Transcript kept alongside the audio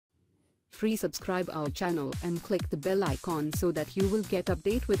free. Subscribe our channel and click the bell icon so that you will get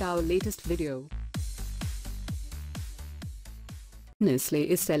update with our latest video. Nestle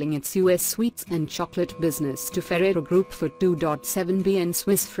is selling its US sweets and chocolate business to Ferrero Group for 2.7 billion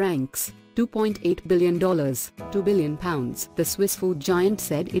Swiss francs, $2.8 billion, £2 billion. The Swiss food giant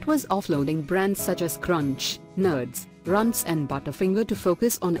said it was offloading brands such as Crunch, Nerds, Runts and Butterfinger to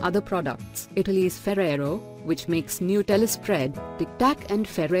focus on other products. Italy's Ferrero, which makes Nutella spread, Tic Tac and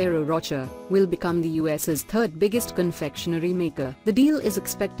Ferrero Rocher, will become the US's third biggest confectionery maker. The deal is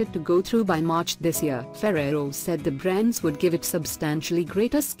expected to go through by March this year. Ferrero said the brands would give it substantially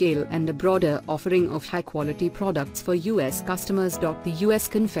greater scale and a broader offering of high-quality products for US customers. The US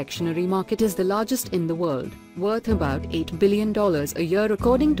confectionery market is the largest in the world, worth about $8 billion a year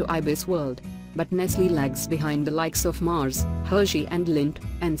according to IBIS World. But Nestle lags behind the likes of Mars, Hershey and Lindt,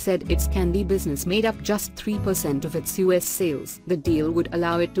 and said its candy business made up just 3% of its US sales. The deal would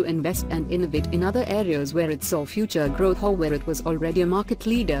allow it to invest and innovate in other areas where it saw future growth or where it was already a market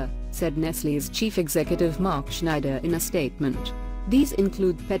leader, said Nestle's chief executive Mark Schneider in a statement. These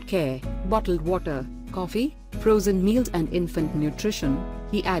include pet care, bottled water, coffee, frozen meals and infant nutrition,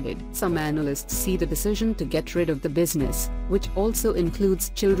 he added. Some analysts see the decision to get rid of the business, which also includes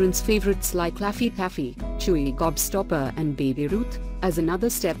children's favorites like Laffy Taffy, Chewy Gobstopper and Baby Ruth, as another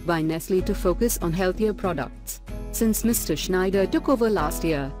step by Nestle to focus on healthier products. Since Mr. Schneider took over last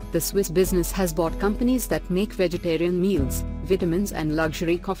year, the Swiss business has bought companies that make vegetarian meals, vitamins and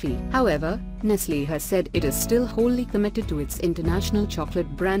luxury coffee. However, Nestle has said it is still wholly committed to its international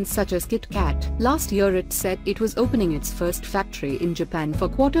chocolate brands such as Kit Kat. Last year it said it was opening its first factory in Japan for a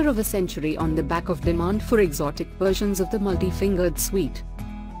quarter of a century on the back of demand for exotic versions of the multi-fingered sweet.